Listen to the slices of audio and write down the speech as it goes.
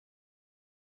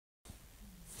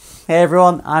Hey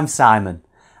everyone, I'm Simon.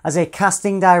 As a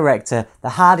casting director, the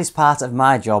hardest part of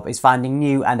my job is finding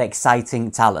new and exciting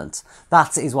talent.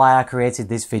 That is why I created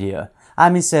this video.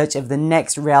 I'm in search of the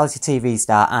next reality TV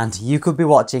star and you could be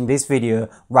watching this video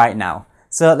right now.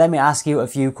 So let me ask you a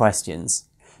few questions.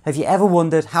 Have you ever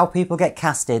wondered how people get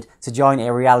casted to join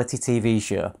a reality TV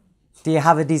show? Do you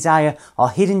have a desire or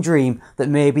hidden dream that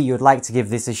maybe you'd like to give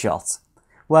this a shot?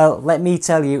 Well, let me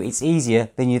tell you, it's easier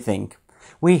than you think.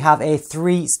 We have a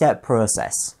 3-step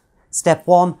process. Step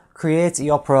 1, create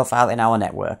your profile in our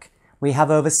network. We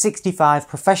have over 65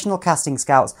 professional casting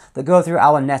scouts that go through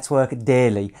our network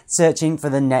daily, searching for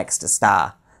the next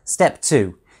star. Step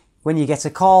 2, when you get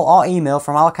a call or email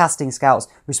from our casting scouts,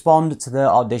 respond to their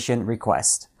audition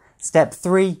request. Step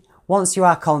 3, once you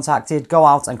are contacted, go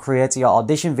out and create your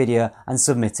audition video and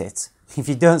submit it. If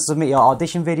you don't submit your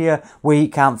audition video, we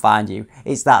can't find you.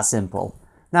 It's that simple.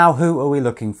 Now, who are we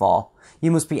looking for? You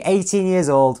must be 18 years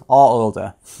old or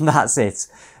older. That's it.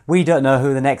 We don't know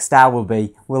who the next star will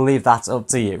be. We'll leave that up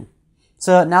to you.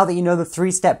 So now that you know the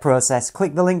 3-step process,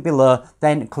 click the link below,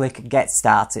 then click Get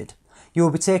Started. You will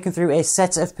be taken through a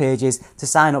set of pages to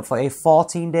sign up for a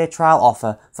 14-day trial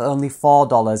offer for only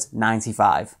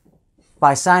 $4.95.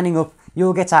 By signing up, you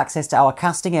will get access to our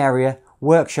casting area,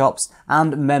 workshops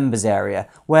and members area,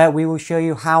 where we will show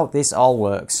you how this all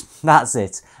works. That's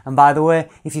it. And by the way,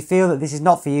 if you feel that this is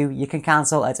not for you, you can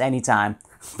cancel at any time.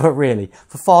 But really,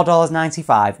 for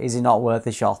 $4.95, is it not worth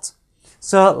a shot?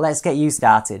 So let's get you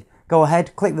started. Go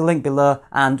ahead, click the link below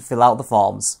and fill out the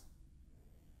forms.